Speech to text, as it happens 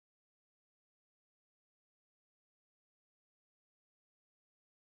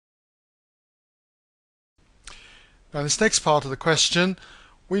Now in this next part of the question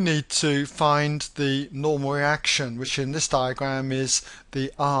we need to find the normal reaction, which in this diagram is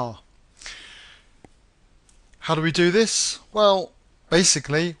the R. How do we do this? Well,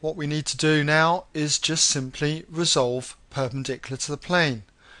 basically what we need to do now is just simply resolve perpendicular to the plane.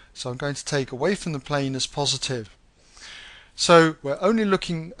 So I'm going to take away from the plane as positive. So we're only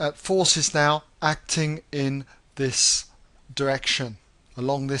looking at forces now acting in this direction,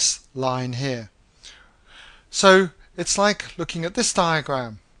 along this line here. So it's like looking at this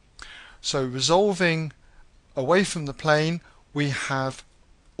diagram. So resolving away from the plane, we have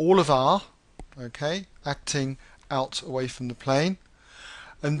all of R, okay, acting out away from the plane,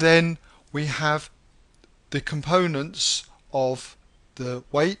 and then we have the components of the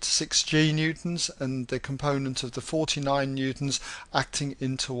weight 6g newtons and the component of the 49 newtons acting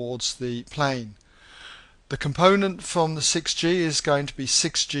in towards the plane. The component from the 6g is going to be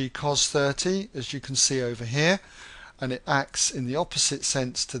 6g cos 30, as you can see over here, and it acts in the opposite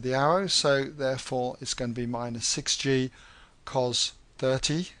sense to the arrow, so therefore it's going to be minus 6g cos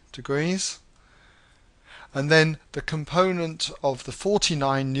 30 degrees. And then the component of the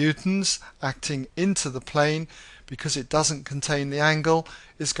 49 newtons acting into the plane, because it doesn't contain the angle,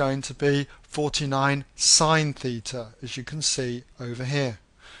 is going to be 49 sine theta, as you can see over here.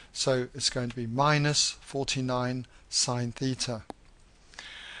 So it's going to be minus 49 sine theta.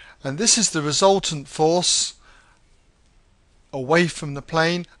 And this is the resultant force away from the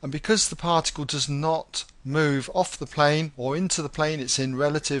plane, and because the particle does not move off the plane or into the plane, it's in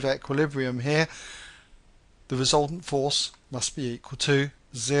relative equilibrium here, the resultant force must be equal to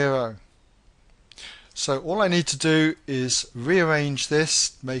 0. So all I need to do is rearrange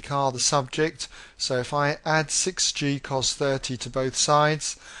this, make R the subject. So if I add 6g cos 30 to both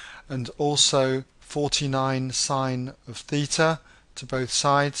sides and also 49 sine of theta to both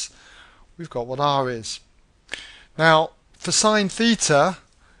sides, we've got what R is. Now for sine theta,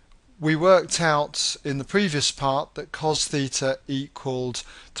 we worked out in the previous part that cos theta equaled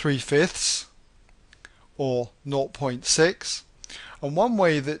 3/5 or 0.6, and one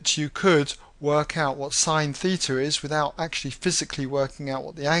way that you could work out what sine theta is without actually physically working out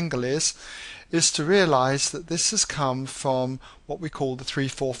what the angle is to realize that this has come from what we call the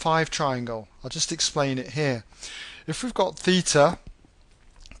 3-4-5 triangle. I'll just explain it here. If we've got theta,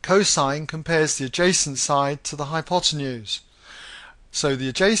 cosine compares the adjacent side to the hypotenuse. So the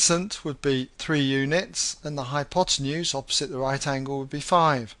adjacent would be 3 units and the hypotenuse opposite the right angle would be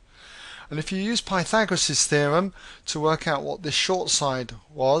 5. And if you use Pythagoras' theorem to work out what this short side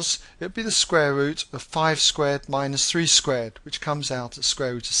was, it would be the square root of 5 squared minus 3 squared, which comes out at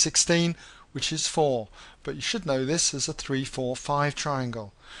square root of 16, which is 4. But you should know this as a 3-4-5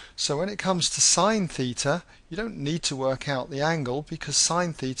 triangle. So when it comes to sine theta, you don't need to work out the angle because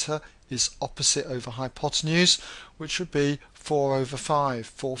sine theta is opposite over hypotenuse, which would be 4/5,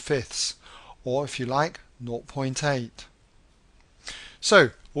 4/5, or if you like 0.8.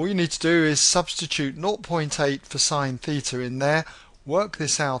 So all you need to do is substitute 0.8 for sine theta in there, work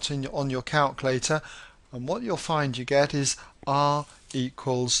this out on your calculator, and what you'll find you get is R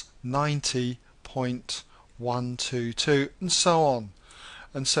equals 90.122, and so on.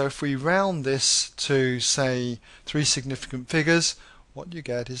 And so if we round this to say 3 significant figures, what you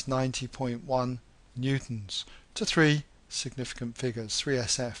get is 90.1 newtons to 3 significant figures,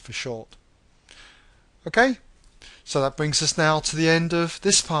 3SF for short. Okay? So that brings us now to the end of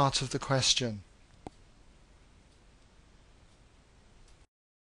this part of the question.